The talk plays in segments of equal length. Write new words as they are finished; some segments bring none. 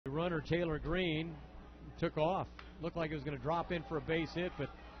runner, Taylor Green, took off. Looked like it was going to drop in for a base hit, but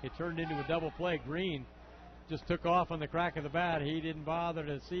it turned into a double play. Green just took off on the crack of the bat. He didn't bother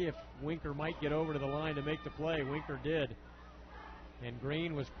to see if Winker might get over to the line to make the play. Winker did. And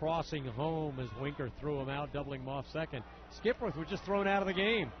Green was crossing home as Winker threw him out, doubling him off second. Skipworth was just thrown out of the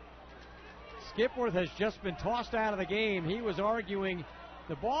game. Skipworth has just been tossed out of the game. He was arguing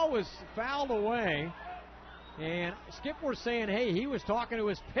the ball was fouled away, and Skipworth saying, hey, he was talking to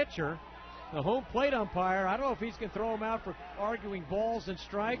his pitcher, the home plate umpire. I don't know if he's going to throw him out for arguing balls and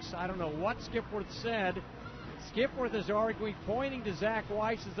strikes. I don't know what Skipworth said. Skipworth is arguing, pointing to Zach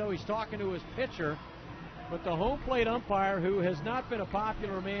Weiss as though he's talking to his pitcher. But the home plate umpire, who has not been a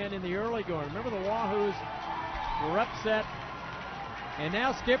popular man in the early going, remember the Wahoos were upset, and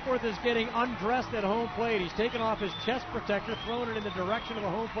now Skipworth is getting undressed at home plate. He's taken off his chest protector, thrown it in the direction of the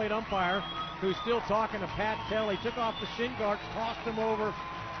home plate umpire, who's still talking to Pat Kelly. Took off the shin guard, tossed him over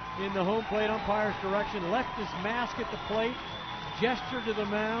in the home plate umpire's direction, left his mask at the plate, gestured to the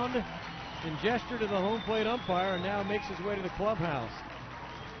mound, and gestured to the home plate umpire, and now makes his way to the clubhouse.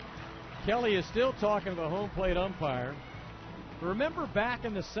 Kelly is still talking to the home plate umpire. Remember back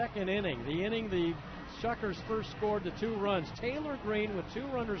in the second inning, the inning the Shuckers first scored the 2 runs, Taylor Green with 2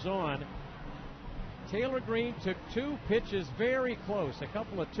 runners on. Taylor Green took 2 pitches very close, a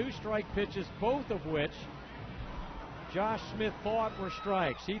couple of 2-strike pitches, both of which Josh Smith thought were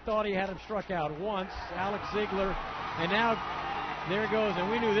strikes. He thought he had him struck out once, Alex Ziegler, and now there goes, and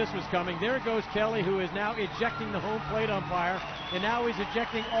we knew this was coming, there goes Kelly, who is now ejecting the home plate umpire, and now he's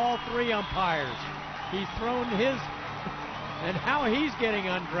ejecting all 3 umpires. He's thrown his, and now he's getting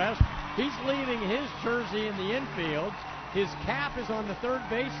undressed. He's leaving his jersey in the infield. His cap is on the third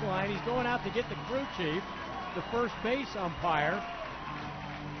baseline. He's going out to get the crew chief, the first base umpire.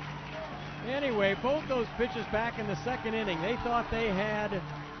 Anyway, both those pitches back in the second inning, they thought they had.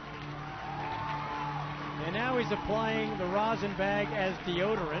 And now he's applying the rosin bag as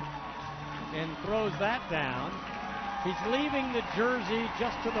deodorant and throws that down. He's leaving the jersey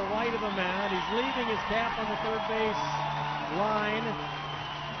just to the right of the mound. He's leaving his cap on the third base line,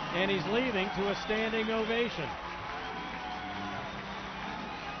 and he's leaving to a standing ovation.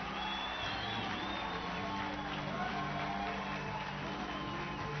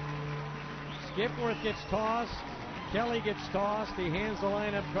 Skipworth gets tossed. Kelly gets tossed. He hands the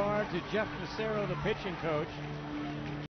lineup card to Jeff Facero, the pitching coach.